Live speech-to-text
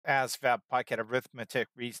ASVAB PiCAT Arithmetic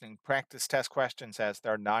Reasoning practice test questions as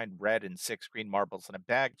there are 9 red and 6 green marbles in a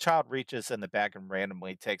bag. Child reaches in the bag and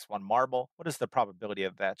randomly takes one marble. What is the probability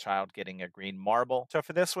of that child getting a green marble? So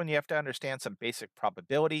for this one, you have to understand some basic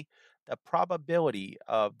probability. The probability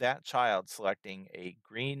of that child selecting a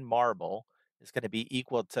green marble is going to be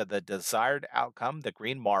equal to the desired outcome, the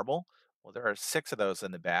green marble. Well, there are 6 of those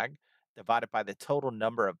in the bag, divided by the total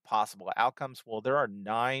number of possible outcomes. Well, there are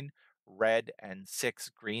 9 red and 6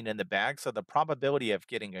 green in the bag. So the probability of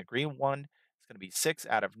getting a green one is going to be 6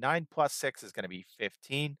 out of 9 plus 6 is going to be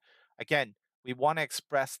 15. Again, we want to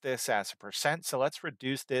express this as a percent. So let's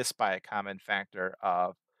reduce this by a common factor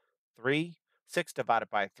of 3. 6 divided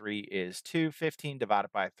by 3 is 2. 15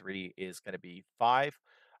 divided by 3 is going to be 5.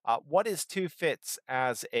 What is 2 fifths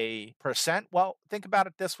as a percent? Well, think about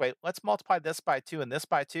it this way. Let's multiply this by 2 and this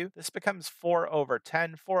by 2. This becomes 4 over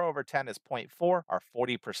 10. 4 over 10 is 0.4 or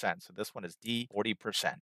 40%. So this one is D, 40%.